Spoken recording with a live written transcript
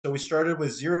So we started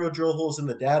with 0 drill holes in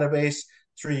the database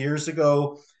 3 years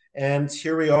ago. And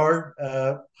here we are,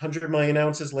 100 million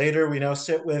ounces later. We now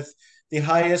sit with the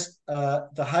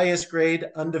highest grade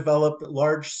undeveloped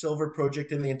large silver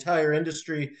project in the entire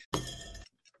industry.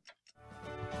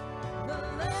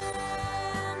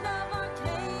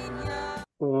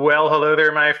 Well, hello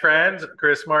there, my friends.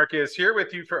 Chris Marcus here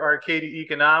with you for Arcadia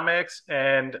Economics.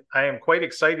 And I am quite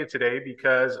excited today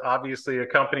because obviously a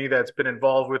company that's been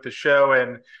involved with the show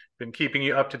and been keeping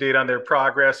you up to date on their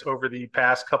progress over the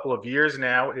past couple of years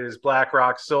now is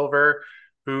Blackrock Silver,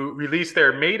 who released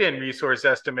their maiden resource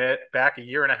estimate back a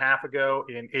year and a half ago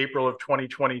in April of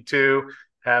 2022.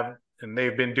 And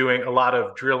they've been doing a lot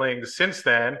of drilling since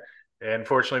then. And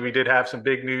fortunately, we did have some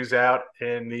big news out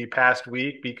in the past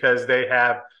week because they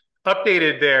have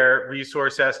updated their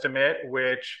resource estimate,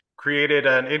 which created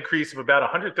an increase of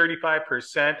about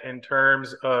 135% in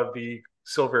terms of the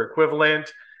silver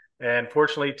equivalent. And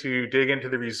fortunately, to dig into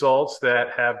the results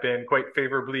that have been quite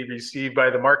favorably received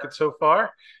by the market so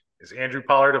far is Andrew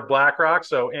Pollard of Blackrock.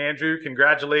 So Andrew,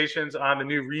 congratulations on the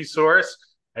new resource.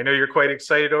 I know you're quite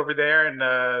excited over there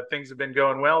and things have been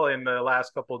going well in the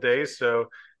last couple of days. So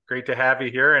great to have you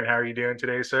here. And how are you doing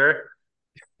today, sir?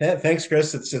 Yeah, thanks,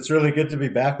 Chris. It's really good to be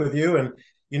back with you. And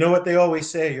you know what they always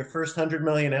say: your first 100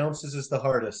 million ounces is the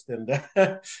hardest. And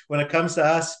when it comes to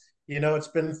us,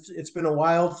 it's been a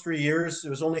wild 3 years. It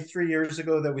was only 3 years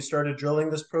ago that we started drilling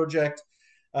this project.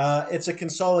 It's a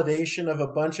consolidation of a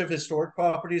bunch of historic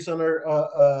properties on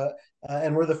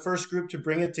and we're the first group to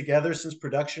bring it together since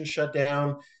production shut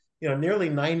down, nearly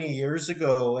 90 years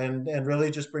ago, and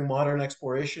really just bring modern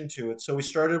exploration to it. So we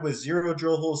started with 0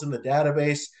 drill holes in the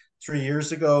database 3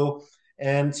 years ago,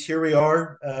 and here we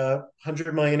are,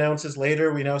 100 million ounces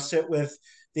later. We now sit with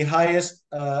the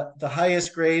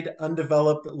highest grade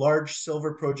undeveloped large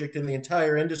silver project in the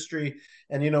entire industry.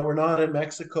 And we're not in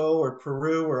Mexico or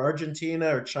Peru or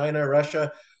Argentina or China or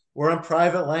Russia. We're on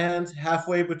private land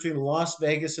halfway between Las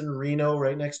Vegas and Reno,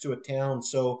 right next to a town.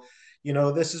 So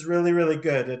this is really, really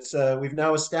good. It's we've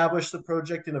now established the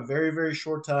project in a very, very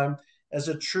short time as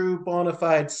a true bona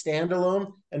fide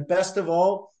standalone. And best of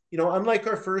all, unlike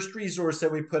our first resource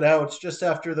that we put out just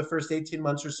after the first 18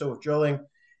 months or so of drilling,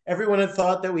 everyone had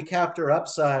thought that we capped our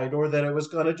upside or that it was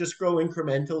going to just grow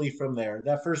incrementally from there.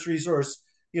 That first resource,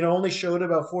 only showed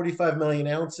about 45 million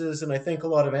ounces. And I think a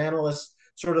lot of analysts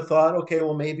sort of thought, okay,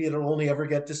 well, maybe it'll only ever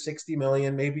get to 60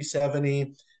 million, maybe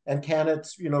 70. And can it,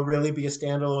 really be a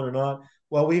standalone or not?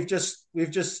 Well, we've just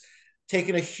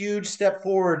taken a huge step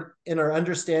forward in our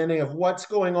understanding of what's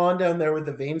going on down there with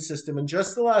the vein system in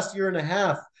just the last year and a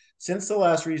half since the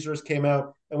last resource came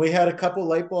out. And we had a couple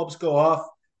light bulbs go off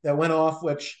that went off,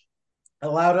 which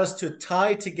allowed us to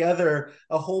tie together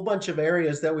a whole bunch of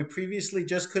areas that we previously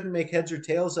just couldn't make heads or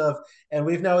tails of. And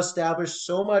we've now established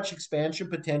so much expansion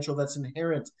potential that's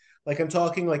inherent. Like I'm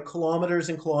talking like kilometers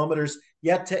and kilometers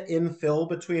yet to infill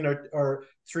between our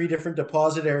three different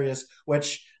deposit areas,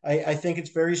 which I think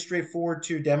it's very straightforward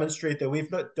to demonstrate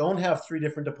that don't have three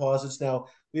different deposits now.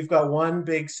 We've got one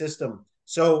big system.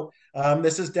 So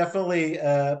this is definitely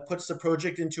puts the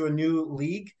project into a new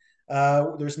league.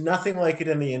 There's nothing like it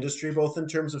in the industry, both in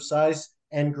terms of size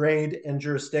and grade and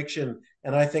jurisdiction.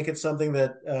 And I think it's something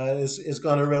that is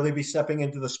going to really be stepping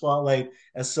into the spotlight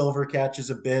as silver catches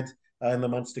a bid in the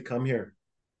months to come here.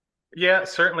 Yeah,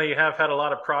 certainly you have had a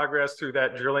lot of progress through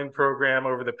that drilling program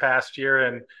over the past year.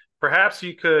 And perhaps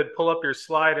you could pull up your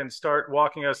slide and start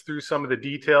walking us through some of the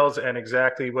details and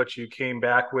exactly what you came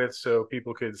back with so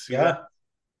people could see that.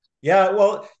 Yeah. Yeah.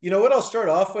 Well, what I'll start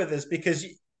off with is because,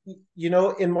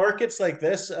 in markets like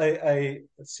this,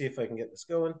 let's see if I can get this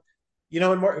going.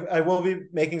 I will be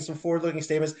making some forward-looking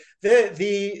statements.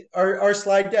 Our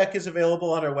slide deck is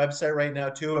available on our website right now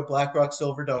too at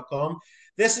blackrocksilver.com.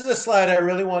 This is a slide I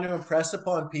really want to impress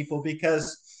upon people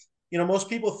because most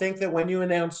people think that when you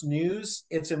announce news,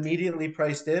 it's immediately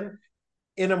priced in.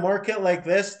 In a market like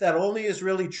this, that only is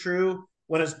really true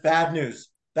when it's bad news.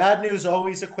 Bad news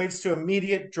always equates to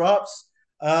immediate drops.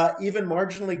 Even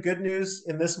marginally good news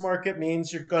in this market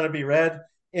means you're going to be red.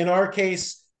 In our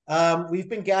case, we've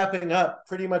been gapping up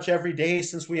pretty much every day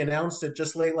since we announced it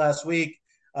just late last week,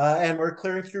 and we're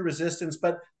clearing through resistance.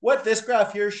 But what this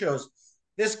graph here shows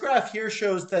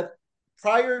that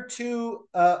prior to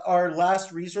our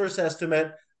last resource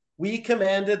estimate, we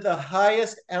commanded the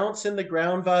highest ounce in the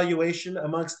ground valuation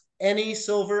amongst any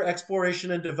silver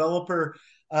exploration and developer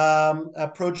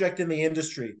project in the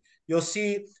industry. You'll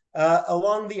see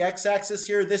along the x-axis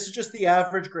here, this is just the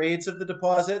average grades of the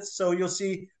deposits. So you'll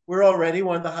see we're already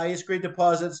one of the highest grade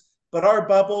deposits. but our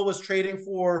bubble was trading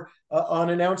for on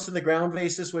an ounce in the ground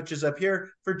basis, which is up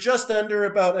here, for just under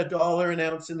about $1 an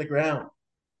ounce in the ground.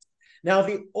 Now,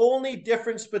 the only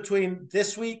difference between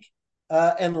this week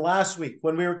and last week,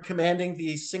 when we were commanding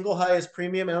the single highest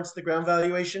premium ounce of the ground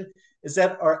valuation, is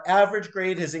that our average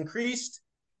grade has increased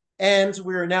and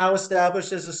we are now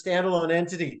established as a standalone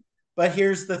entity. But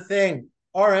here's the thing,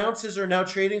 our ounces are now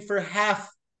trading for half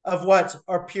of what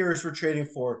our peers were trading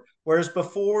for, whereas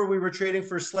before we were trading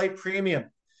for a slight premium.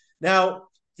 Now,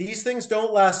 these things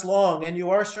don't last long, and you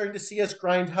are starting to see us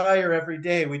grind higher every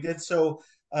day. We did so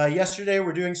yesterday,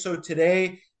 we're doing so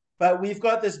today, but we've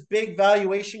got this big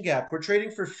valuation gap. We're trading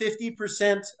for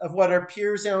 50% of what our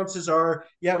peers' ounces are,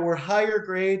 yet we're higher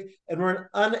grade and we're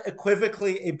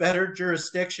unequivocally a better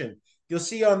jurisdiction. You'll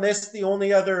see on this, the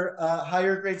only other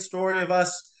higher grade story of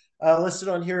us listed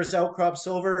on here is Outcrop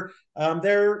Silver.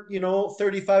 They're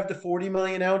 35 to 40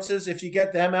 million ounces. If you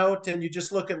get them out and you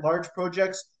just look at large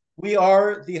projects, we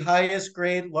are the highest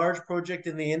grade large project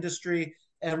in the industry,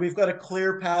 and we've got a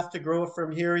clear path to grow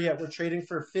from here, yet we're trading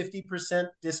for a 50%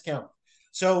 discount.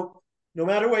 So no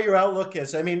matter what your outlook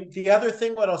is, I mean, the other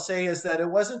thing what I'll say is that it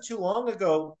wasn't too long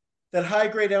ago that high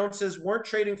grade ounces weren't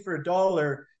trading for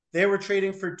 $1. They were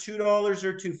trading for $2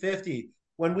 or $2.50.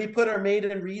 When we put our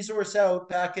maiden resource out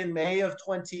back in May of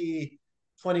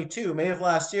 2022, May of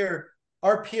last year,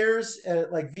 our peers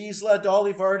like Vizsla,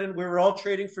 Dolly Varden, we were all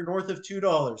trading for north of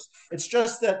 $2. It's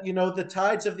just that, the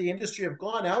tides of the industry have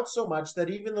gone out so much that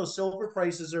even though silver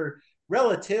prices are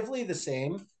relatively the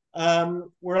same,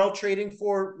 we're all trading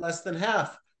for less than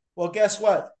half. Well, guess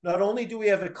what? Not only do we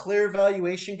have a clear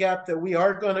valuation gap that we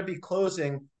are going to be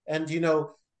closing, and,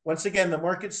 once again, the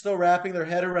market's still wrapping their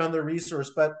head around the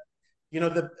resource, but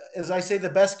as I say, the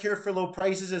best cure for low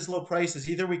prices is low prices.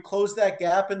 Either we close that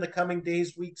gap in the coming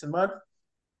days, weeks, and months,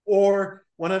 or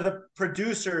one of the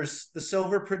producers, the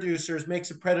silver producers, makes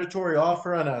a predatory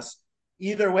offer on us.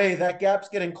 Either way, that gap's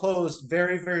getting closed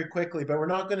very, very quickly, but we're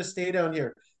not going to stay down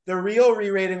here. The real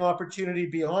re-rating opportunity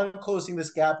beyond closing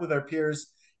this gap with our peers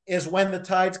is when the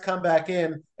tides come back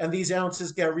in and these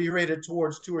ounces get re-rated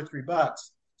towards $2 or $3.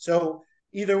 So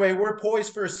either way, we're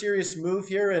poised for a serious move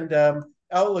here, and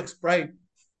outlook's bright.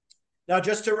 Now,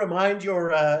 just to remind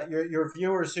your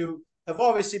viewers who have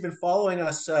obviously been following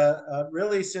us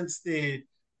really since the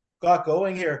got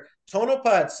going here,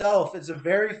 Tonopah itself is a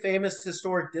very famous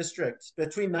historic district.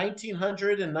 Between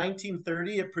 1900 and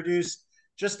 1930, it produced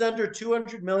just under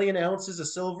 200 million ounces of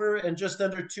silver and just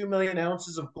under 2 million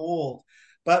ounces of gold.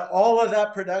 But all of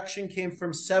that production came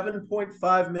from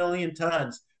 7.5 million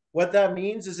tons. What that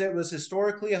means is it was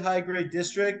historically a high-grade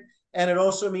district, and it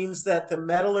also means that the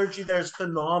metallurgy there is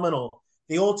phenomenal.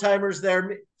 The old timers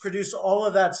there produce all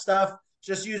of that stuff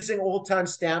just using old time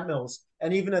stamp mills.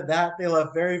 And even at that, they'll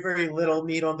have very, very little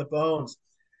meat on the bones.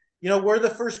 We're the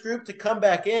first group to come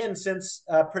back in since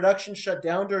production shut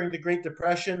down during the Great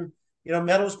Depression.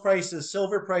 Metals prices,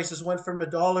 silver prices went from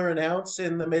 $1 an ounce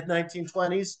in the mid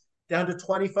 1920s down to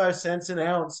 25 cents an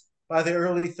ounce by the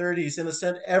early 30s, and it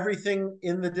sent everything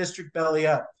in the district belly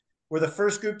up. We're the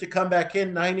first group to come back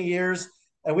in 90 years,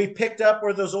 and we picked up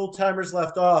where those old timers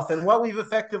left off. And what we've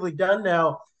effectively done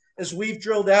now is we've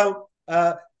drilled out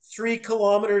 3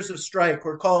 kilometers of strike,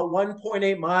 or call it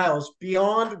 1.8 miles,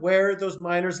 beyond where those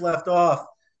miners left off,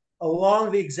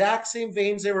 along the exact same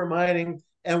veins they were mining,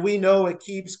 and we know it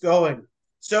keeps going.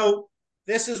 So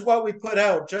this is what we put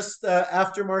out just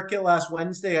after market last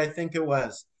Wednesday, I think it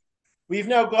was. We've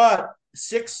now got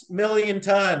 6 million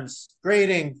tons,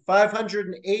 grading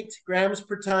 508 grams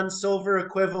per ton silver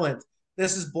equivalent.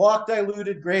 This is block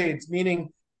diluted grades, meaning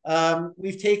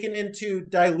we've taken into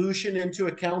dilution into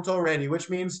account already, which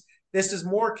means this is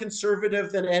more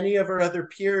conservative than any of our other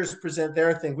peers present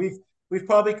their thing. We've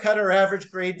probably cut our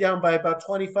average grade down by about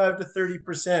 25 to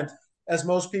 30%, as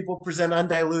most people present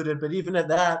undiluted. But even at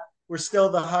that, we're still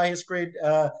the highest grade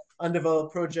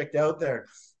undeveloped project out there.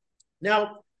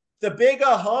 Now, the big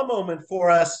aha moment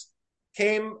for us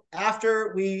came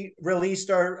after we released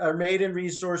our maiden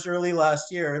resource early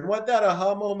last year. And what that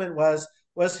aha moment was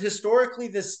historically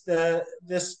this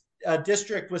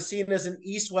district was seen as an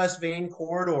east-west vein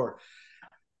corridor.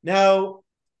 Now,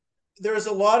 there was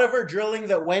a lot of our drilling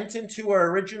that went into our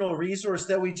original resource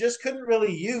that we just couldn't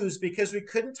really use because we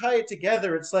couldn't tie it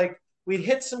together. It's like we'd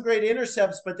hit some great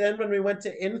intercepts, but then when we went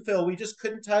to infill, we just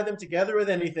couldn't tie them together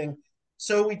with anything.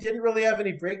 So we didn't really have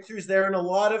any breakthroughs there. And a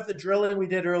lot of the drilling we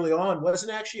did early on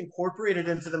wasn't actually incorporated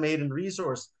into the maiden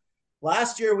resource.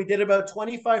 Last year, we did about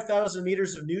 25,000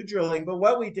 meters of new drilling. But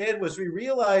what we did was we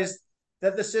realized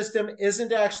that the system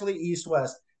isn't actually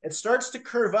east-west. It starts to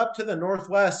curve up to the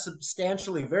northwest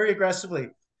substantially, very aggressively.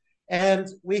 And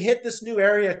we hit this new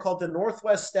area called the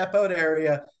Northwest Step Out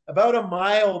area, about a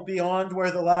mile beyond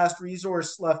where the last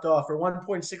resource left off, or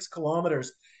 1.6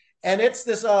 kilometers. And it's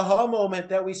this aha moment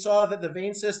that we saw that the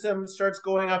vein system starts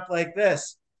going up like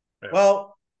this. Yeah.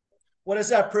 Well, what does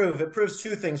that prove? It proves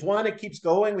two things. One, it keeps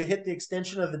going. We hit the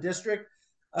extension of the district.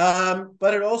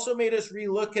 But it also made us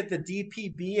relook at the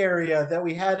DPB area that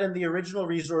we had in the original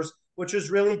resource, which was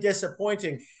really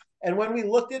disappointing. And when we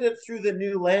looked at it through the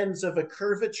new lens of a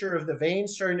curvature of the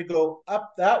veins starting to go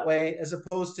up that way, as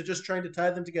opposed to just trying to tie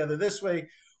them together this way,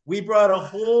 we brought a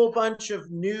whole bunch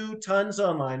of new tons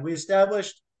online. We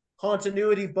established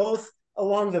continuity both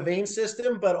along the vein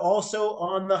system, but also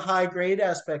on the high grade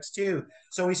aspects too.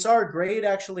 So we saw our grade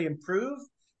actually improve,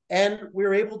 and we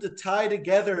were able to tie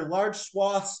together large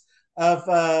swaths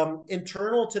of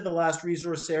internal to the last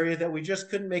resource area that we just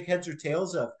couldn't make heads or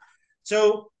tails of.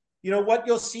 So, what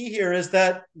you'll see here is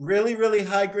that really, really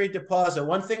high grade deposit.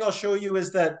 One thing I'll show you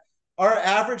is that our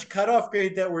average cutoff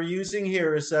grade that we're using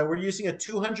here is we're using a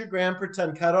 200 gram per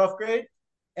ton cutoff grade,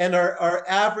 and our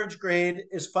average grade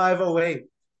is 508.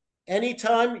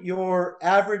 Anytime your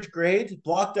average grade,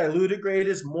 block diluted grade,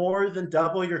 is more than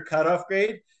double your cutoff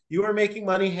grade, you are making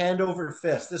money hand over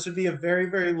fist. This would be a very,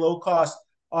 very low cost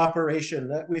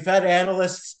operation. We've had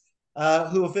analysts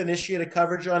who have initiated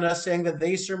coverage on us saying that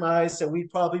they surmise that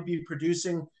we'd probably be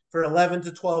producing for $11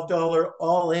 to $12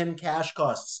 all in cash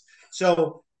costs.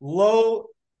 So low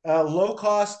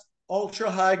cost,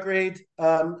 ultra high grade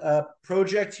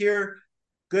project here,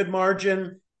 good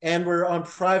margin. And we're on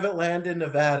private land in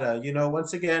Nevada.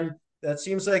 Once again, that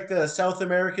seems like South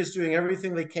America is doing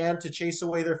everything they can to chase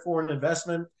away their foreign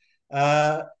investment.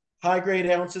 High grade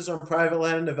ounces on private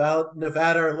land in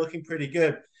Nevada are looking pretty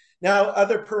good. Now,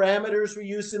 other parameters we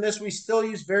use in this, we still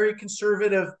use very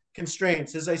conservative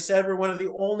constraints. As I said, we're one of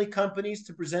the only companies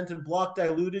to present in block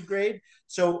diluted grade.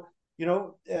 So,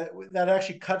 that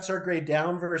actually cuts our grade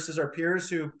down versus our peers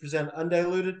who present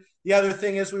undiluted. The other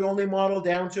thing is we only model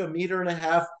down to 1.5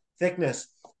 meters thickness.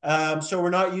 So we're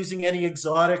not using any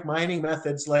exotic mining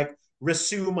methods like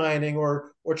Risu mining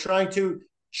or trying to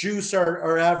juice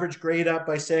our average grade up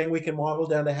by saying we can model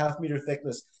down to 0.5 meter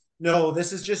thickness. No,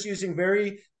 this is just using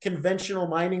very conventional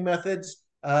mining methods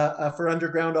for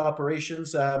underground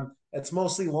operations. It's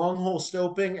mostly long hole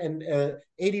stoping and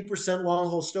 80% long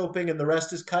hole stoping, and the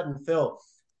rest is cut and fill.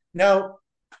 Now,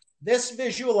 this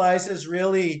visualizes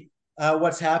really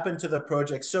what's happened to the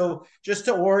project. So just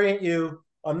to orient you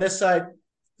on this side,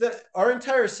 our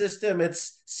entire system,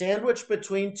 it's sandwiched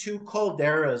between two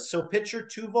calderas. So picture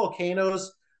two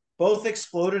volcanoes, both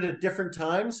exploded at different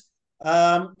times.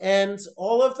 And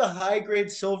all of the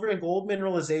high-grade silver and gold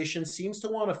mineralization seems to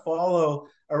want to follow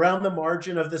around the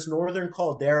margin of this northern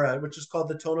caldera, which is called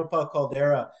the Tonopah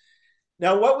caldera.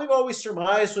 Now, what we've always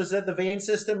surmised was that the vein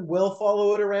system will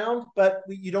follow it around, but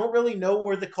you don't really know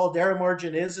where the caldera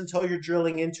margin is until you're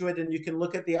drilling into it, and you can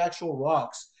look at the actual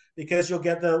rocks because you'll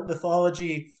get the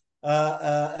lithology,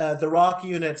 the rock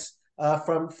units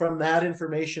from that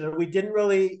information. And we didn't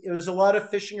really, it was a lot of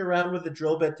fishing around with the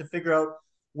drill bit to figure out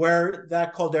where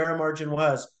that caldera margin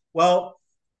was. Well,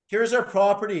 here's our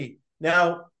property.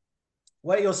 Now,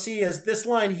 what you'll see is this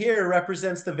line here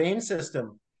represents the vein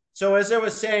system. So as I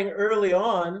was saying early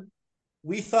on,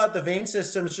 we thought the vein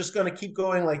system is just going to keep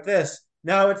going like this.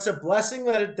 Now, it's a blessing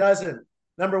that it doesn't.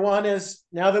 Number one is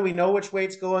now that we know which way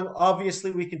it's going,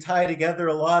 obviously we can tie together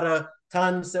a lot of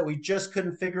tons that we just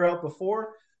couldn't figure out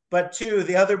before. But two,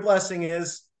 the other blessing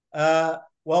is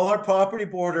well, our property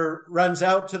border runs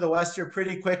out to the west here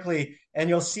pretty quickly. And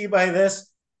you'll see by this,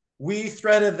 we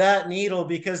threaded that needle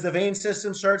because the vein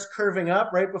system starts curving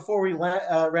up right before we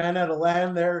ran out of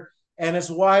land there, and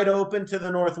it's wide open to the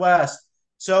northwest.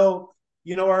 So,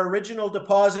 our original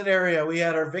deposit area, we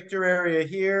had our Victor area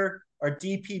here, our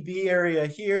DPB area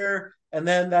here, and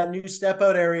then that new step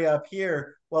out area up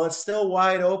here. Well, it's still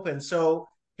wide open. So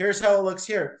here's how it looks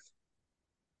here.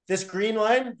 This green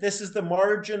line, this is the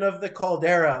margin of the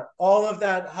caldera. All of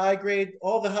that high grade,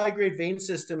 all the high grade vein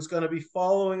system is going to be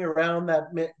following around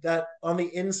that on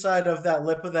the inside of that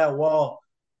lip of that wall.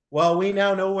 Well, we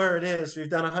now know where it is. We've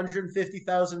done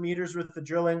 150,000 meters with the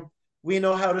drilling. We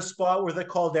know how to spot where the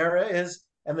caldera is,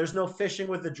 and there's no fishing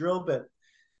with the drill bit.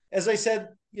 As I said,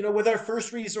 with our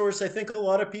first resource, I think a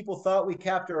lot of people thought we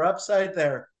capped our upside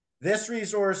there. This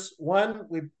resource, one,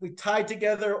 we tied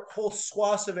together whole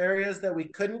swaths of areas that we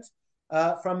couldn't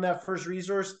from that first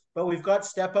resource, but we've got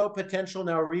step out potential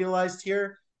now realized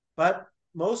here. But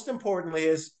most importantly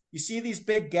is you see these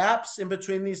big gaps in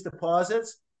between these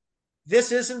deposits.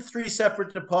 This isn't three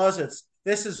separate deposits.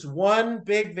 This is one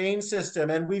big vein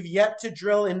system, and we've yet to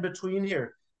drill in between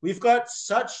here. we've got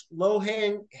such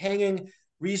hanging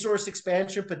resource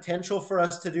expansion potential for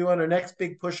us to do on our next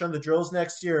big push on the drills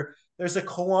next year. There's a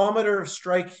kilometer of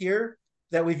strike here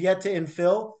that we've yet to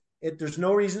infill. There's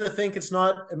no reason to think it's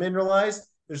not mineralized.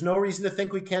 There's no reason to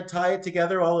think we can't tie it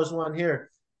together all as one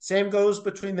here. Same goes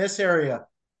between this area.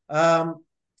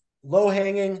 Low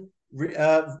hanging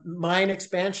mine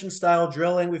expansion style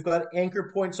drilling. We've got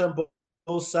anchor points on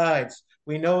both sides.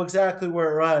 We know exactly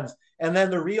where it runs. And then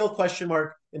the real question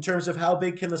mark in terms of how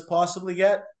big can this possibly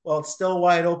get? Well, it's still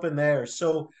wide open there.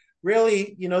 So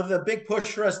really, the big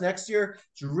push for us next year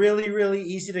is really, really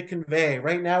easy to convey.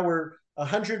 Right now, we're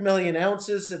 100 million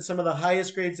ounces at some of the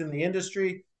highest grades in the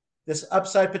industry. This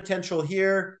upside potential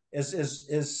here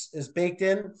is baked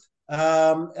in,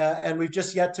 and we've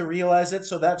just yet to realize it.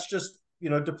 So that's just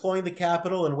deploying the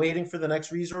capital and waiting for the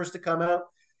next resource to come out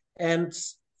and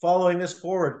following this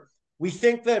forward. We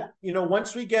think that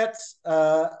once we get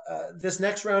this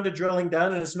next round of drilling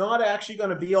done, and it's not actually going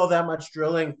to be all that much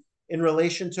drilling in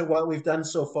relation to what we've done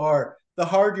so far. The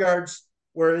hard yards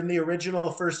were in the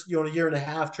original first year and a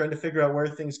half trying to figure out where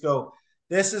things go.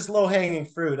 This is low hanging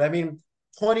fruit. I mean,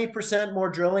 20% more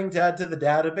drilling to add to the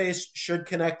database should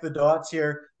connect the dots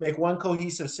here, make one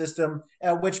cohesive system,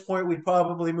 at which point we'd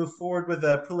probably move forward with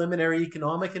a preliminary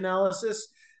economic analysis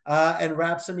and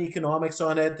wrap some economics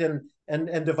on it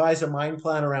and devise a mine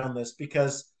plan around this.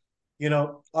 Because,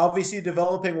 obviously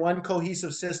developing one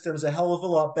cohesive system is a hell of a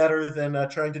lot better than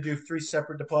trying to do 3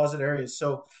 separate deposit areas.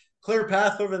 So clear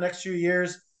path over the next few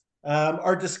years.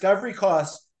 Our discovery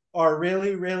costs are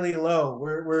really, really low.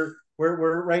 We're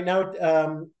right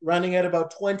now running at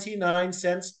about 29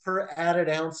 cents per added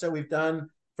ounce that we've done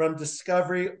from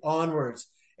discovery onwards.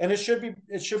 And it should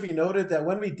be noted that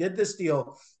when we did this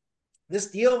deal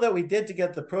that we did to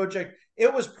get the project,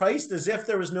 it was priced as if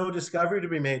there was no discovery to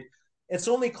be made. It's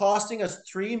only costing us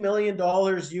 $3 million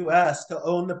US to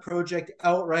own the project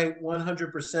outright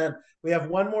 100%. We have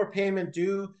one more payment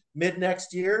due mid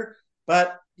next year,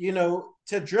 but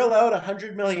to drill out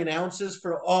 100 million ounces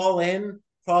for all in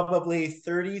probably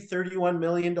 $31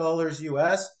 million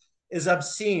US is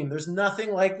obscene. There's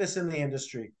nothing like this in the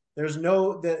industry. There's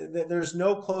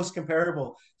no close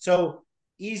comparable. So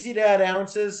easy to add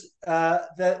ounces.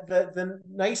 The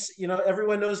nice,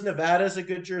 everyone knows Nevada is a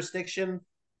good jurisdiction,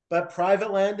 but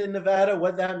private land in Nevada,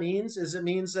 what that means is it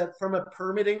means that from a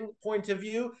permitting point of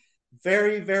view,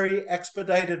 very, very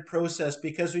expedited process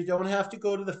because we don't have to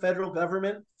go to the federal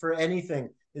government for anything.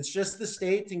 It's just the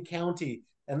state and county.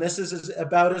 And this is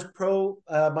about as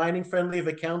mining friendly of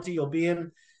a county you'll be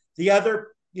in. The other,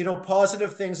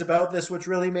 positive things about this, which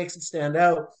really makes it stand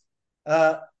out,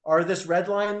 are this red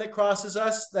line that crosses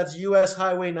us. That's US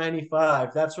Highway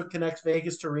 95. That's what connects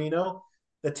Vegas to Reno.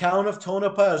 The town of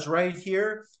Tonopah is right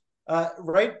here.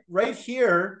 Right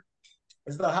here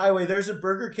is the highway. There's a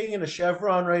Burger King and a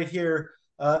Chevron right here.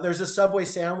 There's a Subway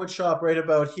sandwich shop right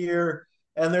about here.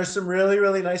 And there's some really,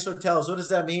 really nice hotels. What does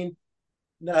that mean?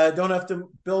 Don't have to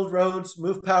build roads,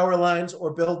 move power lines,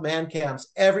 or build man camps.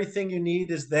 Everything you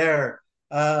need is there.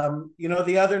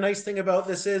 The other nice thing about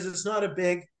this is it's not a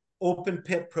big open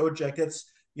pit project. It's,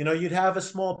 you'd have a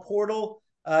small portal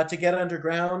to get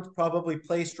underground, probably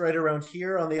placed right around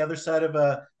here on the other side of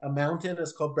a mountain.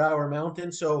 It's called Brower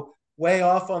Mountain. So way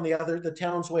off on the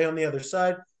town's way on the other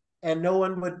side, and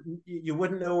you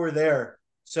wouldn't know we're there.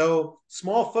 So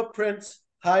small footprints,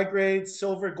 high grade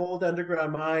silver gold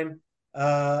underground mine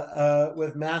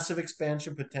with massive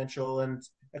expansion potential and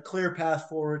a clear path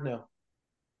forward now.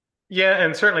 Yeah,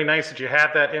 and certainly nice that you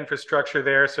have that infrastructure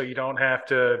there so you don't have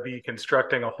to be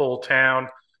constructing a whole town.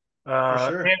 For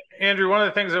sure. Andrew, one of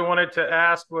the things I wanted to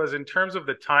ask was in terms of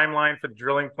the timeline for the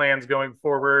drilling plans going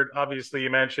forward. Obviously, you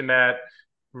mentioned that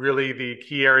really the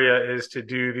key area is to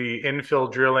do the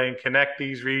infill drilling, connect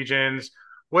these regions.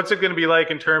 What's it going to be like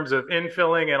in terms of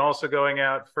infilling and also going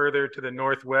out further to the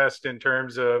northwest in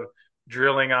terms of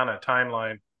drilling on a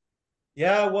timeline?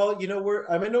 Yeah, well,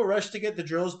 I'm in no rush to get the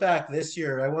drills back this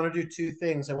year. I want to do 2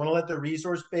 things. I want to let the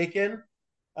resource bake in.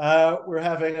 We're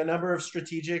having a number of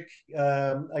strategic,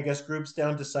 groups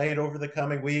down to site over the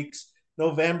coming weeks.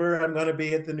 November, I'm going to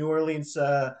be at the New Orleans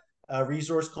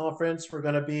resource conference. We're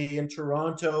going to be in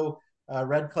Toronto.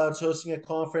 Red Cloud's hosting a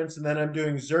conference, and then I'm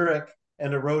doing Zurich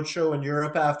and a roadshow in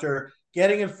Europe after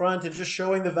getting in front and just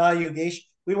showing the valuation.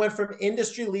 We went from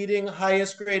industry leading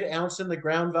highest grade ounce in the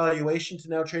ground valuation to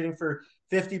now trading for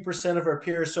 50% of our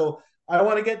peers. So I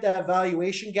want to get that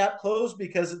valuation gap closed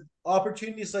because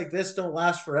opportunities like this don't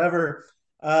last forever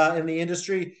in the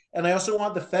industry. And I also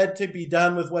want the Fed to be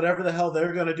done with whatever the hell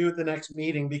they're going to do at the next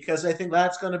meeting, because I think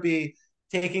that's going to be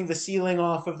taking the ceiling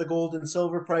off of the gold and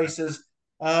silver prices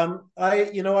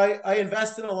I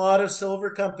invest in a lot of silver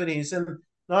companies, and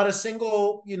not a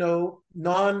single,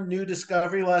 non-new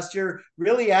discovery last year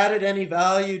really added any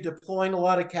value, deploying a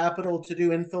lot of capital to do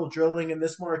infill drilling in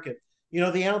this market.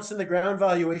 The ounce in the ground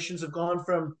valuations have gone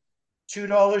from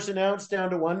 $2 an ounce down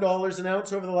to $1 an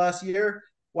ounce over the last year.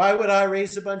 Why would I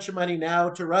raise a bunch of money now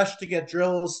to rush to get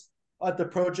drills at the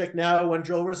project now when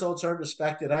drill results aren't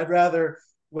respected? I'd rather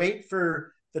wait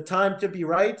for the time to be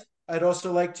right. I'd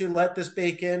also like to let this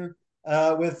bake in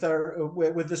with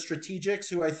the strategics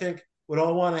who I think would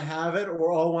all want to have it,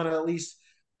 or all want to at least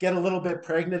get a little bit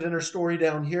pregnant in our story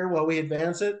down here while we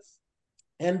advance it,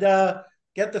 and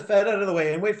get the Fed out of the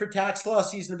way and wait for tax law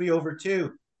season to be over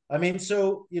too. I mean,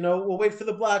 so we'll wait for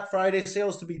the Black Friday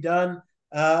sales to be done.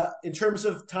 In terms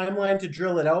of timeline to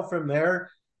drill it out from there,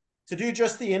 to do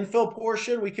just the infill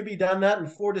portion, we could be done that in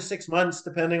 4 to 6 months,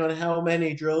 depending on how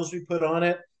many drills we put on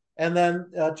it. And then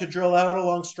to drill out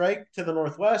along strike to the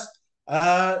northwest,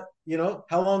 how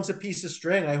long's a piece of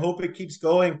string? I hope it keeps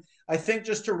going. I think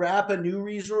just to wrap a new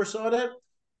resource on it,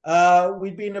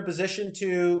 we'd be in a position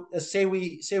to say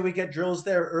we get drills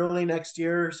there early next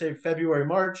year, say February,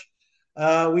 March.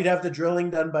 We'd have the drilling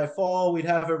done by fall. We'd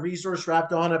have a resource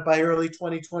wrapped on it by early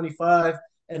 2025,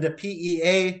 and a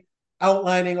PEA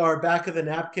outlining our back of the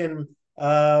napkin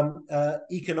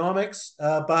economics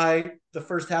by the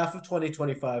first half of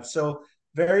 2025. So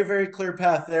very, very clear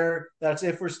path there. That's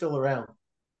if we're still around.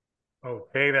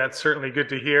 Okay, that's certainly good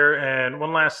to hear. And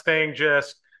one last thing,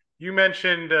 just you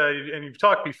mentioned, and you've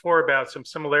talked before about some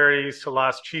similarities to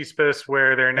Las Chispas,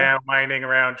 where they're Yeah. now mining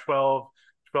around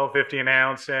 12.50 an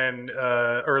ounce. And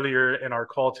earlier in our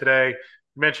call today,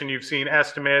 you mentioned you've seen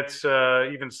estimates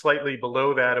even slightly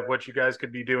below that of what you guys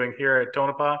could be doing here at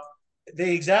Tonopah.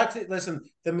 The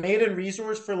maiden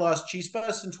resource for Las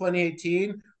Chispas in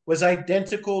 2018 was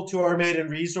identical to our maiden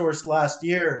resource last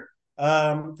year.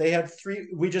 They had three.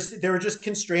 They were just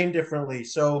constrained differently.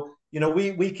 So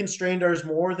we constrained ours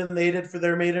more than they did for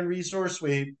their maiden resource.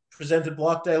 We presented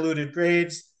block diluted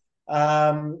grades,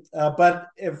 but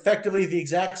effectively the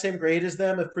exact same grade as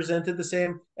them, have presented the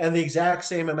same and the exact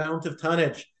same amount of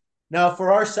tonnage. Now,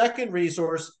 for our second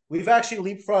resource, we've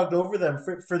actually leapfrogged over them.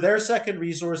 For their second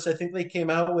resource, I think they came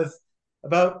out with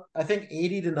about,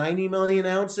 80 to 90 million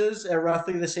ounces at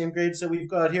roughly the same grades that we've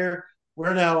got here.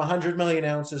 We're now 100 million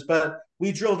ounces, but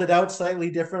we drilled it out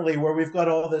slightly differently, where we've got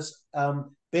all this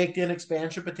baked in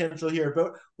expansion potential here.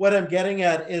 But what I'm getting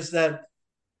at is that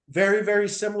very, very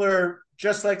similar,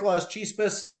 just like Las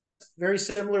Chispas, very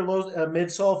similar low, mid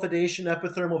sulfidation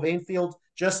epithermal vein field,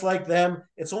 just like them.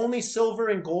 It's only silver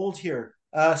and gold here.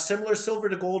 Similar silver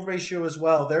to gold ratio as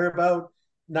well. They're about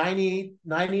 90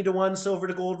 to 1 silver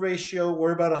to gold ratio.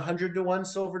 We're about 100 to 1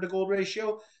 silver to gold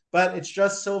ratio, but it's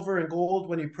just silver and gold.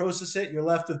 When you process it, you're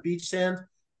left with beach sand.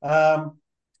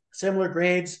 Similar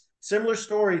grades, similar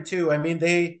story too. I mean,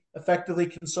 they effectively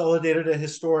consolidated a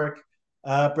historic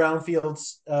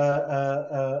brownfields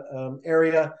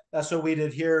area. That's what we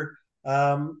did here.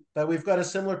 But we've got a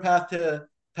similar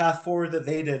path forward that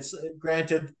they did.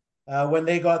 Granted, when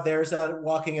they got theirs,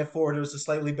 walking it forward, it was a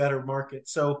slightly better market.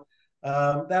 So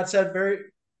that said, very,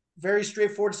 very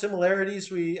straightforward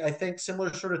similarities. I think,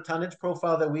 similar sort of tonnage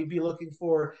profile that we'd be looking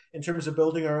for in terms of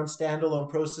building our own standalone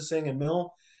processing and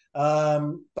mill.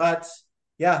 But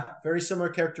yeah, very similar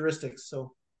characteristics.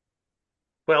 So.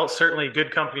 Well, certainly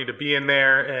good company to be in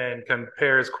there, and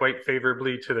compares quite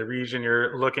favorably to the region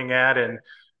you're looking at. And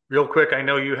real quick, I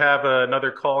know you have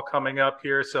another call coming up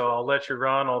here, so I'll let you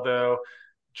run. Although,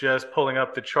 just pulling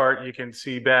up the chart, you can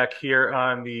see back here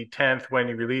on the 10th, when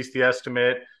you released the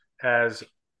estimate, has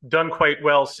done quite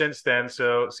well since then.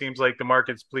 So it seems like the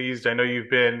market's pleased. I know you've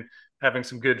been having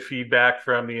some good feedback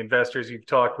from the investors you've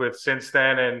talked with since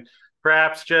then. And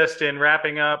perhaps just in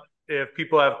wrapping up, if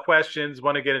people have questions,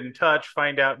 want to get in touch,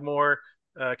 find out more,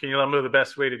 can you let them know the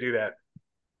best way to do that?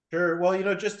 Sure.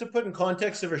 Well, just to put in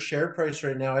context of our share price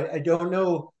right now, I don't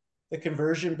know the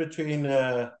conversion between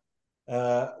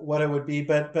what it would be,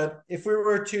 but if we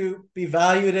were to be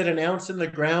valued at an ounce in the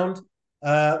ground,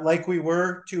 like we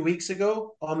were 2 weeks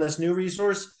ago on this new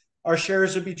resource, our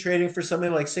shares would be trading for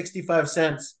something like 65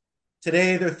 cents.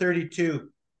 Today, they're 32.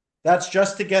 That's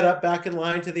just to get up back in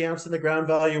line to the ounce in the ground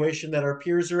valuation that our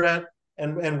peers are at,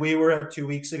 and we were at 2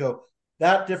 weeks ago.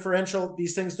 That differential,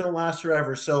 these things don't last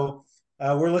forever. So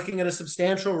we're looking at a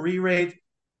substantial re-rate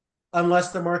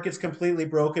unless the market's completely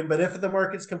broken. But if the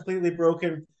market's completely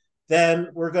broken, then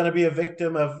we're going to be a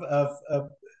victim of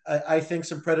I think,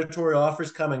 some predatory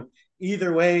offers coming.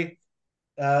 Either way,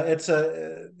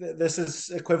 this is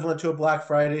equivalent to a Black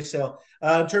Friday sale.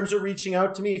 In terms of reaching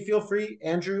out to me, feel free,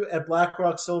 Andrew at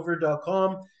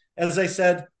blackrocksilver.com. as I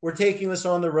said, we're taking this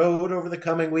on the road over the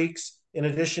coming weeks, in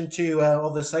addition to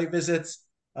all the site visits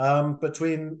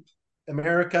between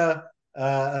America,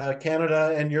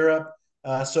 Canada, and Europe.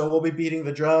 So we'll be beating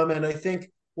the drum, and I think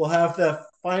we'll have the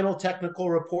final technical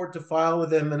report to file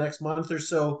within the next month or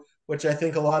so, which I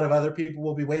think a lot of other people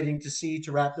will be waiting to see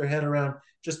to wrap their head around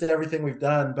just everything we've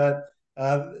done. But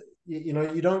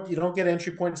you don't get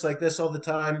entry points like this all the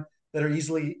time that are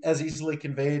easily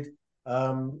conveyed.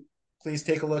 Please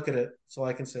take a look at it. That's all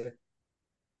I can say.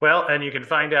 Well, and you can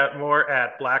find out more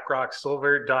at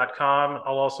blackrocksilver.com.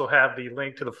 I'll also have the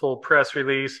link to the full press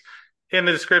release in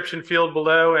the description field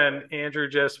below. And Andrew,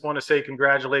 just want to say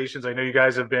congratulations. I know you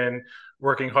guys have been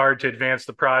working hard to advance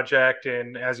the project.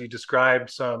 And as you described,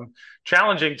 some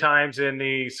challenging times in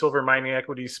the silver mining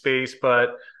equity space,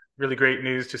 but really great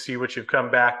news to see what you've come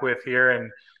back with here.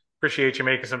 And appreciate you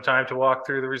making some time to walk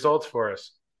through the results for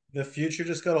us. The future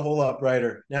just got a whole lot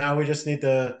brighter. Now we just need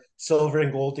the silver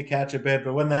and gold to catch a bit.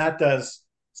 But when that does,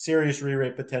 serious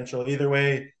re-rate potential. Either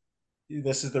way,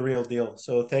 this is the real deal.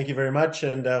 So thank you very much,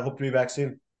 and hope to be back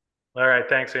soon. All right.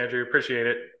 Thanks, Andrew. Appreciate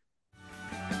it.